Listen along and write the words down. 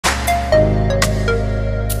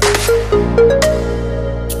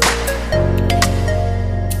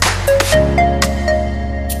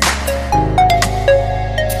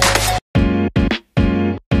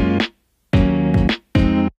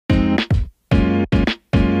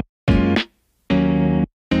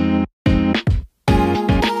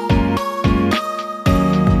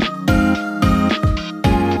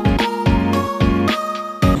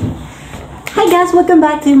welcome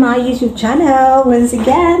back to my YouTube channel. Once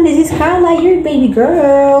again, this is Carla, your baby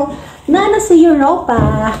girl. Nana sa Europa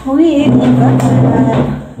with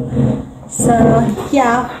So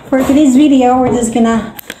yeah, for today's video, we're just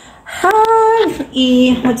gonna have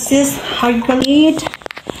a, what's this? How you call it?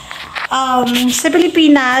 Sa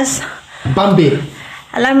Pilipinas, Bambi.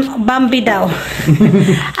 Alam, Bambi daw.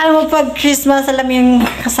 Alam mo, pag Christmas, alam yung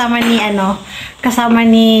kasama ni, kasama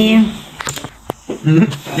ni...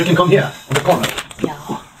 You can come here, in the corner. Yeah.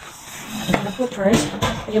 I'm gonna put first.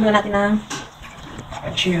 Pagyan muna natin ng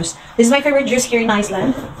juice. This is my favorite juice here in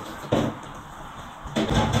Iceland.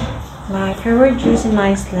 My favorite juice in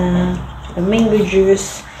Iceland. The mango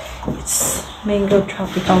juice. It's mango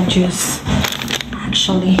tropical juice.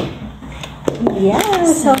 Actually. Yeah,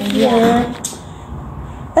 so here.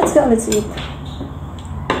 Let's go, let's eat.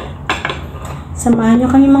 Samahan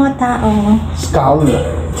nyo kami mga tao. Skål.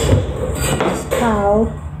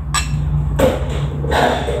 Skål.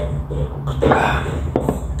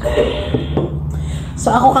 So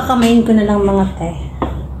ako kakamain ko na lang mga te.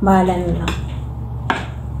 Bahala na lang.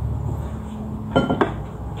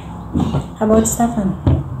 How about Stefan?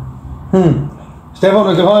 Stefan,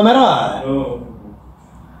 vill du ha med då?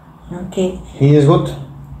 Okay. He is good.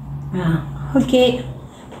 Yeah. Okay.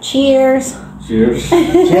 Cheers. Cheers.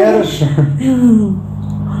 Cheers.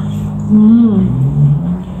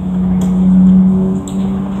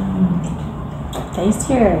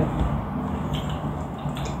 Tastier.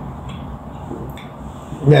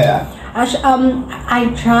 Yeah. Actually,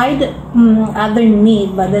 I tried other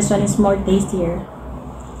meat, but this one is more tastier.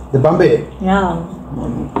 The Bambi. Yeah.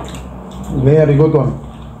 Very good one.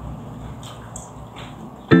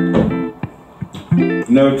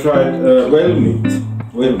 Never tried whale meat.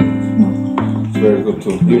 Whale meat. It's very good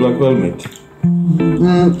too. You like whale meat?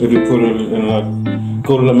 If you put it in like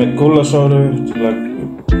cola soda, it's like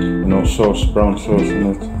sauce, brown sauce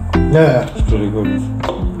in it. Yeah. It's pretty good.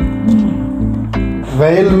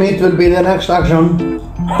 Whale meat will be the next action.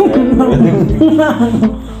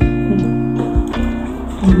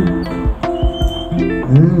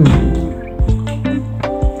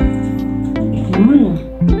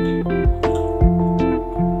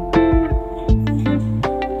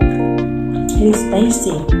 It is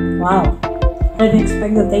tasty. Wow. I didn't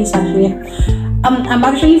expect the taste actually. I'm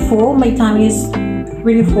actually full. My tummy is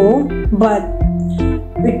really full, but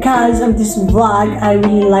because of this vlog, I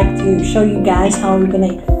really like to show you guys how we're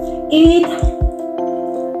gonna eat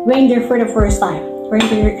reindeer for the first time.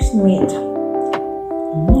 Reindeer meat.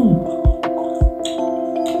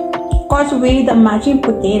 Of course, with the matching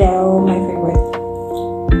potato, my favorite.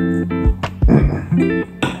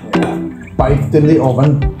 Baked in the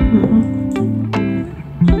oven.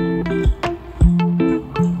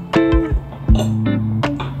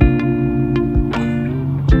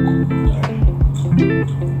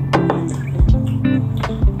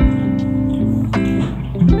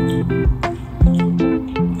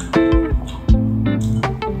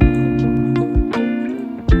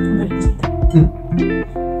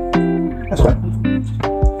 That's okay.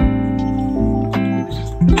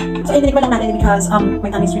 So I lang natin because my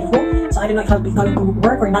tummy is really full. So I don't know if I'll be going to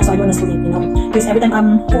work or not, so I don't want to sleep, Because every time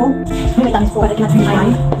I'm full, my tummy is full, I cannot feel my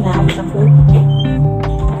eye now because I'm full.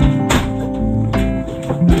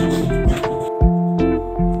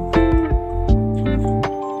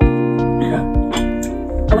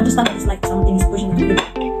 I want to stop, it's like something is pushing me.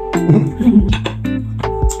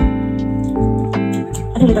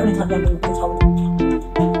 I think later on it's not very good, it's cold.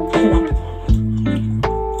 I feel like.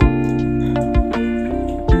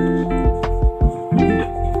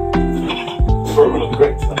 Burger looks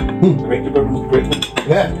great. The reindeer burger looks great.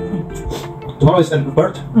 Yeah. Tomorrow is the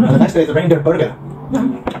bird, and the next day is the reindeer burger.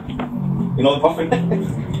 You know the puffin? Have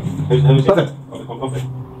you seen Puffin? it? What they call puffin?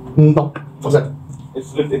 No. What's that?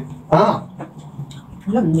 It's lifted. Ah.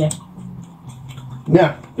 Yeah.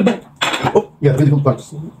 Yeah. Oh, yeah, really good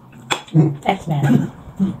parts. X-Men.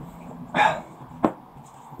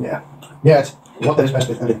 Yeah. Yeah, it's water is best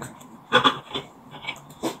with everything.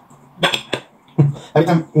 Every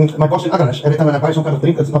time, my boss in Agnes, every time when I buy some kind of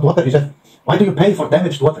drink that's not water, he said, why do you pay for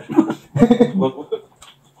damaged water? What was it?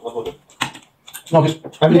 No, just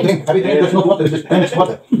every drink that's not water is just damaged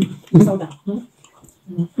water. Soda.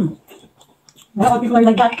 Well, people are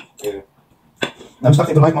like that. Yeah. I'm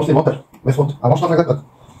starting to like mostly water with food. I was not like that, but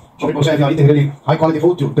some people say if you're eating really high quality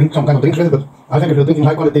food, you drink some kind of drink with it, but I think if you're drinking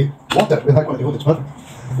high quality water with high quality food, it's better.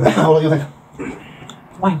 What do you think?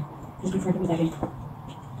 Wine. Just prefer to be that in.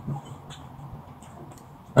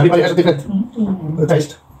 Everybody has a different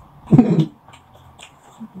taste.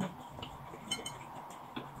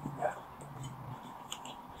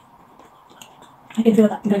 I can feel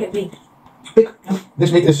that. I'm gonna get big. Big. Yeah. This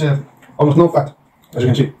meat is almost no fat, as you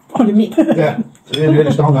can see. On the meat. Yeah, it's really, really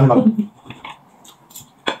strong animal.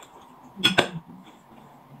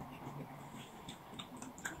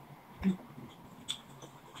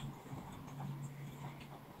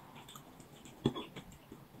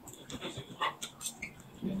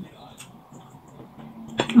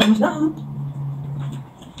 Almost done.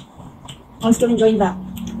 I'm still enjoying the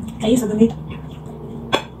taste of the meat.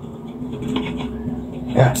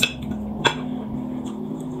 Yeah.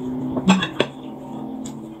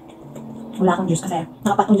 Wala akong juice kasi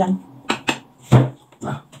nakapatong dyan.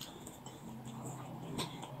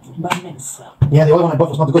 Barnets. Yeah, the other one I bought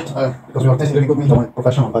was not good because we were tasting really good meat. I wanted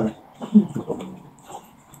professional, but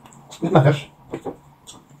it matters.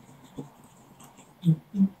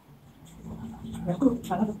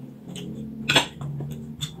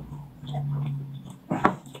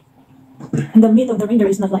 The meat of the reindeer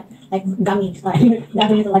is not like gummy. Like the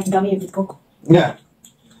other meat is like gummy with coke. Yeah,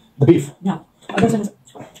 the beef. No, this one is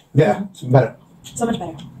Yeah, it's better. so much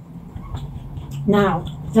better. Now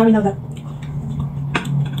we know that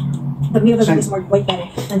the meat of the Same. meat is more way better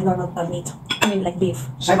than the normal meat. I mean, like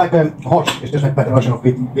beef. Same like horse. It's just like better version of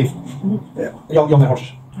beef. Yeah, younger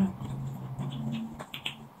horses.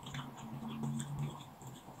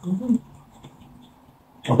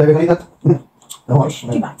 What are we gonna eat that? The horse.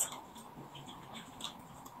 Two bites.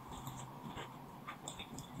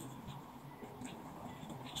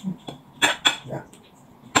 Yeah.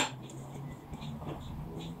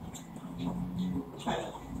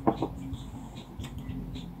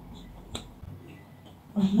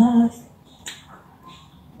 Almost.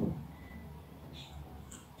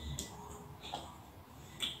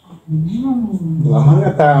 Lama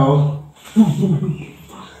nga tao.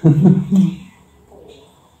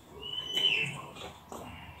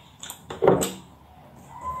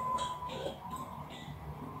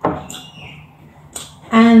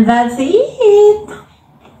 And that's it.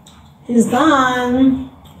 It's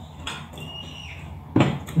done.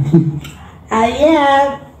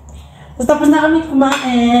 Yeah. So, tapos na kami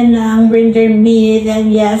kumain ng reindeer meat.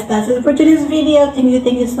 And yes, that's it for today's video.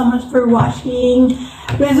 Thank you so much for watching.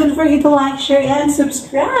 Please don't forget to like, share, and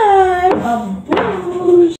subscribe. Bye.